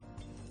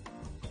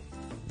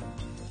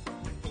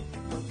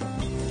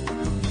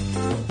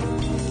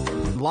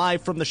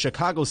live from the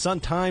Chicago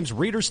Sun-Times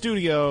Reader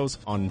Studios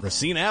on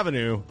Racine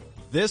Avenue.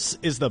 This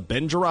is the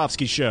Ben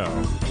Joravsky Show.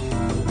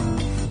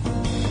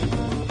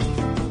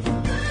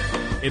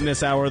 In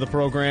this hour of the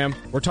program,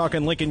 we're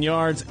talking Lincoln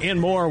Yards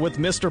and more with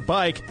Mr.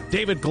 Bike,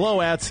 David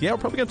Glowacz. Yeah, we're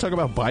probably going to talk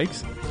about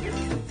bikes.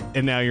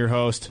 And now your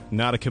host,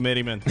 not a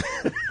committeeman,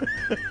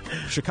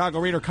 Chicago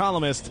Reader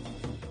columnist,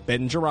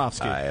 Ben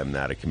Joravsky. I am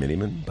not a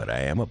committeeman, but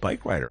I am a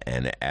bike rider.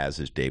 And as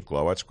is Dave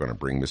Glowacz, we're going to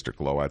bring Mr.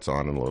 Glowacz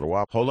on in a little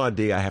while. Hold on,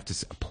 D. I have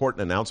to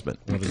important announcement.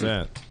 What is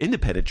that?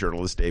 Independent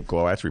journalist Dave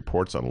Glowacz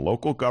reports on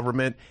local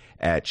government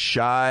at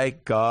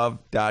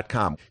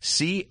chigov.com.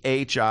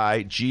 CHIGOV.com.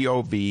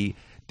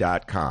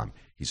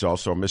 He's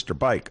also Mr.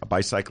 Bike, a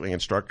bicycling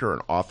instructor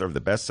and author of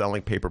the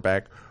best-selling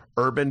paperback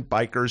Urban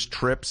Bikers,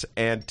 Trips,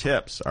 and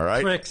Tips. All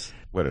right? Tricks.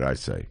 What did I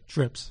say?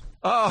 Trips.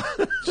 Oh.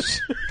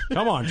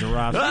 Come on,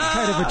 Giraffe.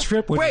 Kind of a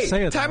trip when you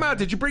say it. Wait, time out.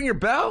 Did you bring your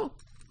bell?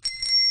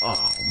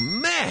 Oh,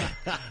 man.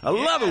 I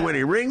love it when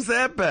he rings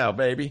that bell,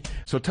 baby.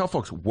 So tell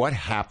folks what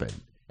happened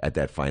at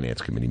that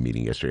Finance Committee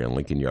meeting yesterday on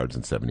Lincoln Yards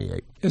in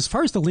 78. As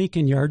far as the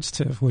Lincoln Yards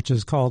TIF, which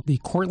is called the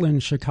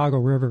Cortland-Chicago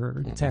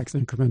River Tax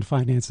Increment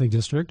Financing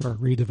District, or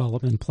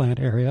Redevelopment Plan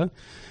Area,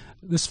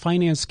 this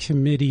Finance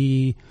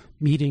Committee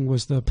meeting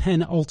was the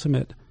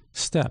penultimate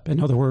step. In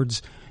other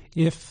words,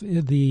 if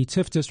the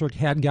TIF district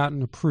had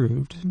gotten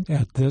approved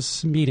at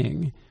this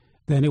meeting,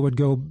 then it would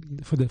go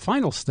for the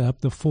final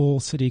step, the full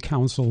city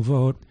council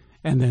vote,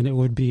 and then it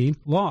would be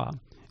law.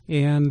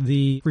 And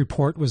the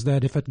report was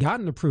that if it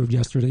gotten approved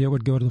yesterday, it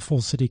would go to the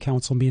full city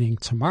council meeting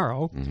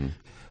tomorrow. Mm-hmm.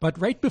 But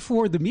right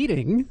before the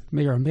meeting,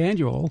 Mayor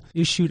Emanuel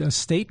issued a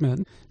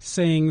statement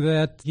saying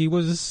that he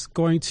was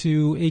going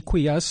to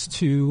acquiesce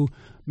to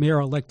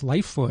Mayor-elect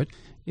Lightfoot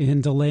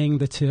in delaying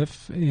the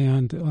TIF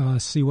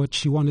and see what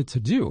she wanted to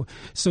do.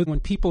 So when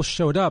people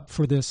showed up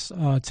for this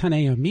 10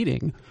 a.m.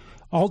 meeting,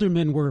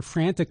 aldermen were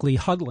frantically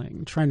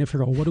huddling, trying to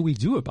figure out, what do we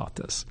do about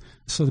this?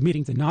 So the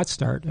meeting did not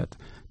start at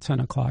 10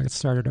 o'clock. It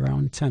started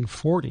around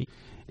 10:40.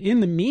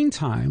 In the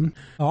meantime,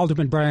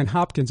 Alderman Brian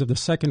Hopkins of the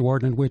 2nd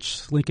Ward, in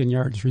which Lincoln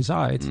Yards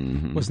resides,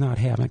 was not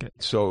having it.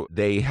 So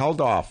they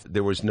held off.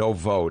 There was no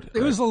vote.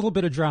 There was a little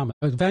bit of drama.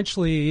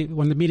 Eventually,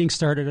 when the meeting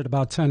started at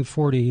about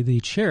 10:40,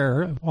 the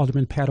chair,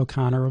 Alderman Pat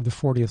O'Connor of the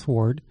 40th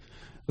Ward,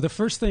 the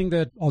first thing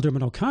that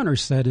Alderman O'Connor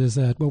said is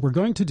that what we're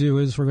going to do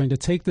is we're going to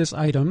take this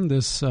item,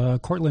 this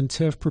Cortland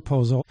TIF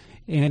proposal,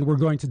 and we're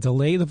going to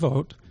delay the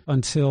vote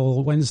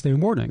until Wednesday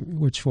morning,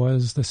 which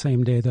was the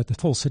same day that the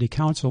full city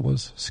council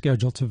was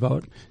scheduled to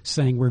vote,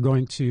 saying we're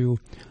going to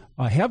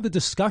have the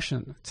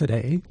discussion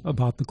today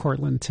about the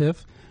Cortland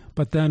TIF,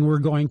 but then we're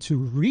going to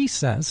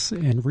recess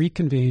and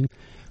reconvene.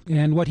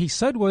 And what he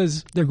said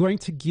was they're going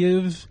to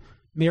give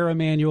Mayor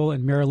Emanuel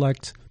and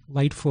Mayor-elect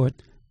Lightfoot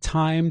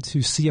time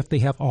to see if they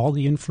have all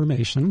the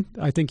information.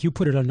 I think you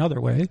put it another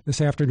way this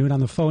afternoon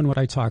on the phone when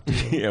I talked to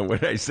you. Yeah,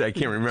 what did I say? I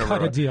can't remember.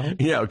 Cut a deal.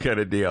 Yeah, cut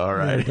a deal. All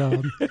right.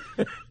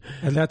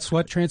 And that's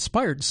what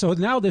transpired. So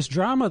now this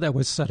drama that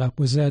was set up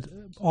was that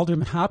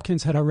Alderman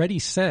Hopkins had already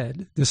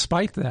said,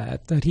 despite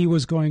that he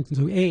was going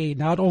to, A,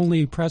 not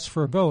only press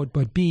for a vote,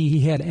 but B,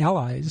 he had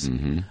allies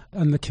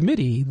on the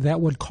committee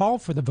that would call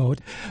for the vote.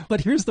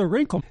 But here's the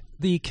wrinkle.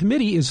 The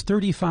committee is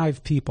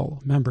 35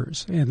 people,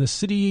 members, and the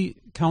city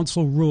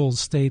council rules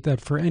state that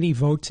for any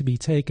vote to be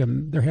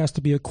taken, there has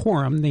to be a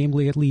quorum,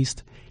 namely at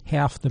least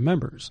half the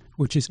members,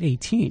 which is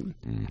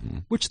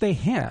 18, which they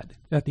had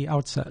at the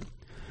outset.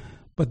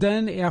 But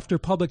then after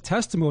public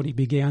testimony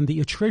began, the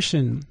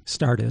attrition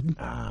started.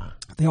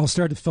 They all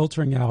started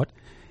filtering out,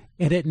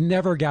 and it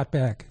never got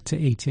back to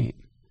 18.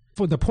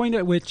 For the point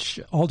at which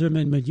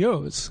Alderman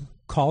Munoz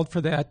called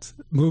for that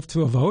move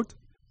to a vote,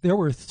 there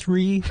were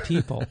 3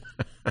 people.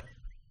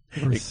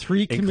 There were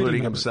 3 committee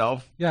including members.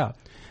 Himself? Yeah.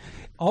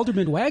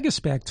 Alderman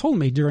Wagasback told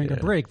me during a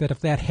break that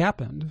if that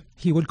happened,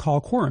 he would call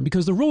quorum,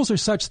 because the rules are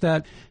such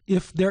that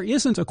if there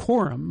isn't a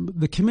quorum,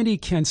 the committee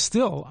can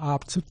still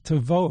opt to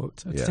vote,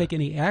 to take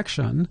any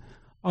action,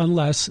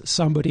 unless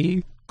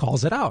somebody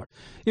calls it out.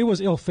 It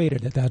was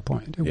ill-fated at that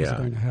point. It wasn't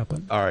going to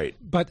happen. All right.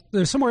 But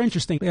there's some more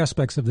interesting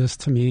aspects of this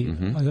to me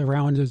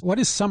around what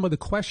is some of the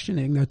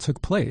questioning that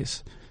took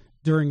place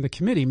during the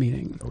committee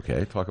meeting.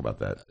 Okay, talk about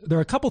that. There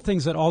are a couple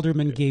things that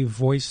aldermen gave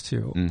voice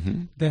to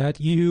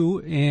that you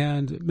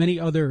and many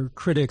other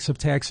critics of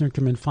tax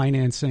increment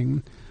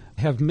financing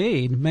have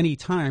made many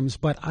times,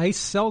 but I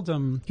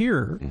seldom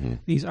hear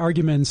these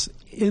arguments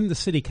in the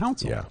city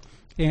council. Yeah.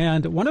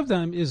 And one of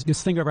them is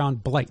this thing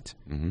around blight,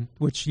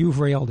 which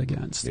you've railed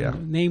against. Yeah.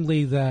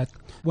 Namely that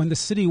when the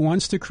city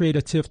wants to create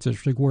a TIF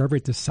district, wherever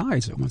it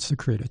decides it wants to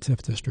create a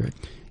TIF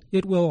district,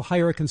 it will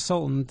hire a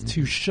consultant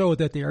to show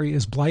that the area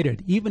is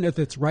blighted, even if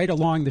it's right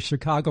along the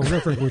Chicago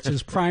River, which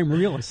is prime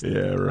real estate.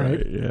 Yeah,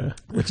 right? Yeah.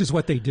 Which is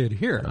what they did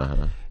here.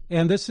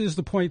 And this is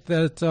the point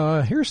that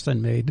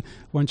Hairston made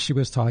when she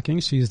was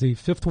talking. She's the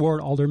 5th Ward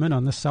alderman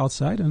on the south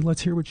side, and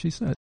let's hear what she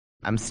said.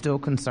 I'm still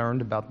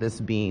concerned about this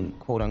being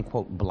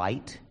quote-unquote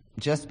blight.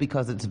 Just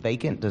because it's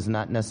vacant does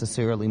not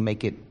necessarily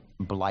make it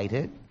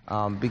blighted,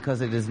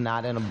 because it is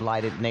not in a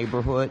blighted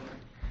neighborhood.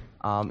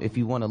 If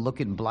you want to look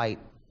at blight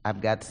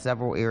I've got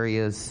several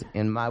areas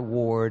in my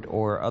ward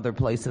or other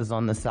places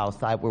on the south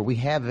side where we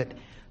have it.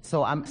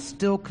 So I'm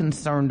still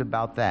concerned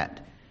about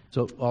that.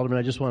 So, Alderman,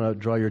 I just want to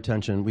draw your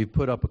attention. We've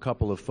put up a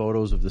couple of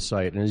photos of the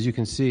site, and as you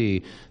can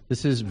see,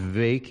 this is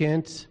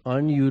vacant,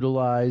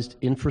 unutilized,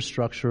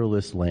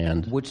 infrastructureless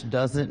land. Which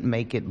doesn't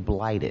make it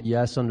blighted.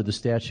 Yes, under the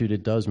statute,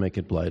 it does make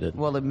it blighted.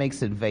 Well, it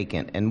makes it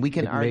vacant, and we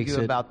can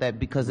argue about that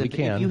because if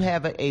you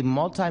have a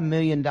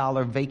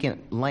multi-million-dollar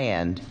vacant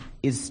land,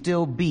 it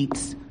still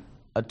beats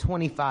a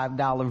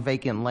 $25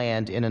 vacant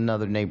land in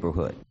another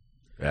neighborhood.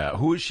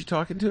 Who is she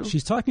talking to?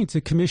 She's talking to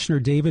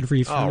Commissioner David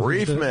Riefman. Oh,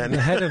 Riefman. The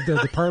head of the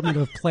Department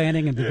of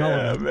Planning and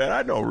Development. Yeah, man,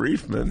 I know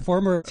Riefman.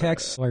 Former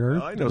tax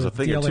lawyer. I knows a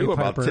thing or two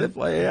about TIF.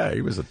 Yeah,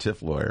 he was a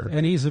TIF lawyer.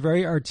 And he's a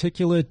very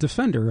articulate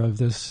defender of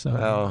this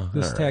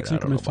tax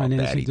increment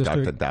financing district. He got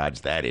to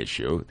dodge that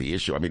issue. The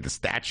issue, I mean, the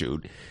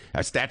statute.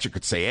 A statute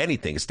could say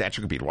anything. A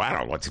statute could be, well, I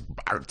don't know, what's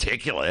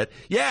articulate.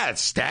 Yeah,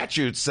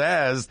 statute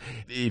says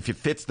if it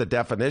fits the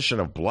definition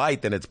of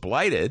blight, then it's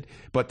blighted.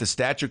 But the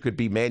statute could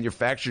be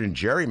manufactured and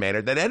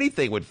gerrymandered, then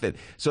anything would fit.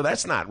 So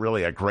that's not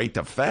really a great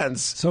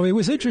defense. So it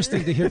was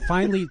interesting to hear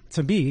finally,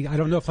 to me, I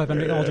don't know if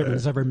an alderman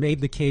has ever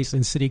made the case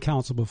in city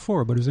council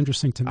before, but it was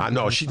interesting to me.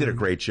 No, she did a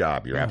great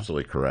job. You're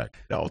absolutely correct.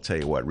 I'll tell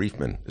you what,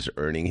 Riefman is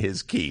earning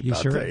his keep.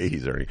 He's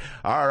earning.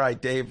 All right,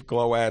 Dave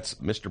Glowacz,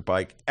 Mr.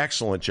 Bike,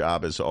 excellent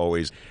job as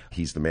always.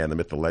 He's the man, the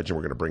myth, the legend.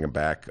 We're going to bring him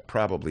back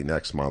probably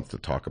next month to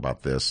talk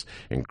about this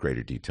in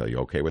greater detail. You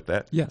okay with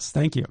that? Yes,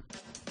 thank you.